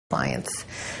Clients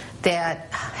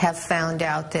that have found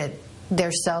out that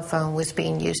their cell phone was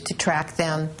being used to track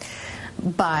them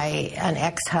by an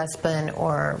ex-husband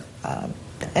or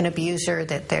an abuser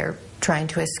that they're trying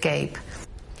to escape.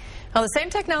 Well, the same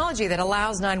technology that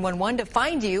allows 911 to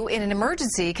find you in an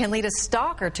emergency can lead a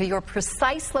stalker to your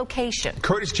precise location.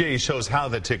 Curtis J. shows how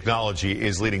the technology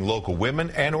is leading local women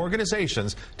and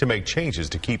organizations to make changes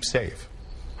to keep safe.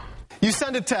 You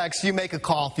send a text, you make a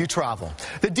call, you travel.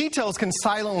 The details can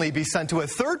silently be sent to a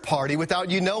third party without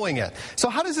you knowing it. So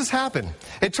how does this happen?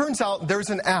 It turns out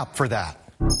there's an app for that.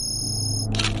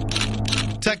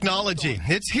 Technology.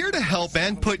 It's here to help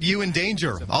and put you in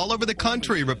danger. All over the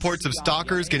country, reports of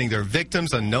stalkers getting their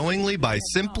victims unknowingly by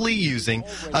simply using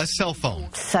a cell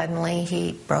phone. Suddenly,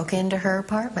 he broke into her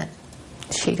apartment.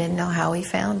 She didn't know how he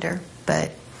found her,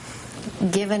 but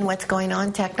given what's going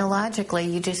on technologically,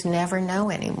 you just never know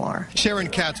anymore. Sharon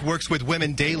Katz works with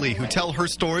women daily who tell her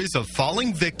stories of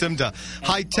falling victim to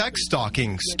high-tech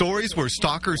stalking, stories where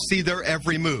stalkers see their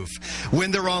every move,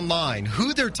 when they're online,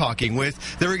 who they're talking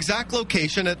with, their exact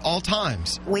location at all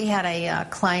times. We had a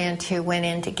client who went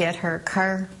in to get her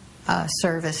car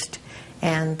serviced,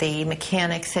 and the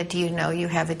mechanic said, "Do you know you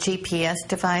have a GPS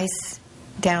device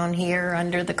down here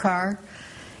under the car?"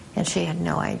 And she had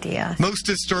no idea. Most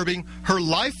disturbing, her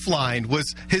lifeline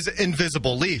was his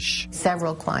invisible leash.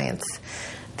 Several clients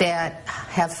that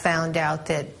have found out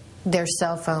that their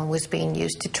cell phone was being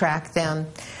used to track them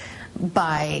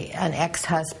by an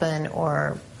ex-husband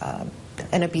or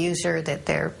an abuser that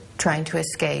they're trying to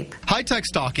escape. High-tech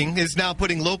stalking is now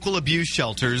putting local abuse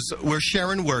shelters where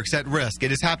Sharon works at risk.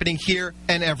 It is happening here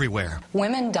and everywhere.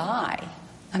 Women die.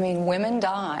 I mean, women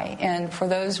die, and for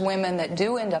those women that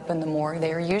do end up in the morgue,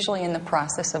 they are usually in the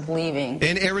process of leaving.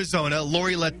 In Arizona,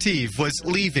 Lori Latif was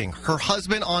leaving. Her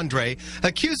husband, Andre,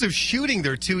 accused of shooting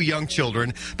their two young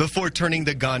children before turning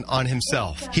the gun on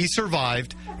himself. He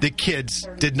survived. The kids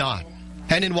did not.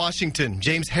 And in Washington,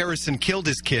 James Harrison killed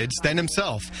his kids, then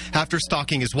himself, after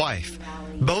stalking his wife.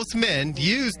 Both men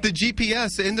used the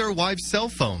GPS in their wives' cell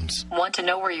phones. Want to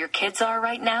know where your kids are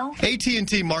right now?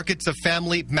 AT&T markets a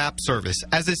family map service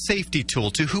as a safety tool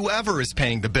to whoever is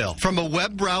paying the bill. From a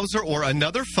web browser or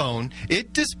another phone,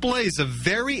 it displays a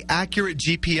very accurate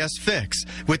GPS fix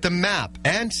with the map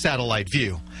and satellite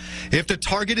view. If the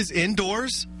target is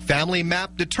indoors, Family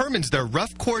Map determines their rough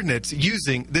coordinates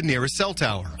using the nearest cell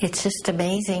tower. It's just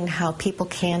amazing how people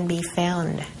can be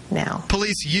found now.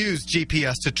 Police use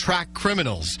GPS to track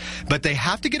criminals, but they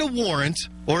have to get a warrant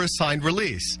or a signed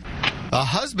release. A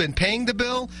husband paying the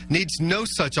bill needs no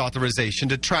such authorization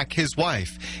to track his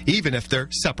wife, even if they're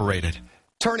separated.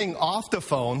 Turning off the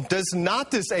phone does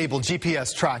not disable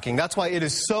GPS tracking. That's why it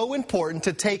is so important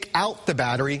to take out the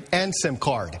battery and SIM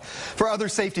card. For other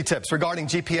safety tips regarding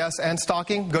GPS and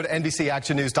stalking, go to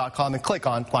NBCActionNews.com and click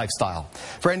on Lifestyle.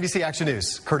 For NBC Action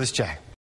News, Curtis J.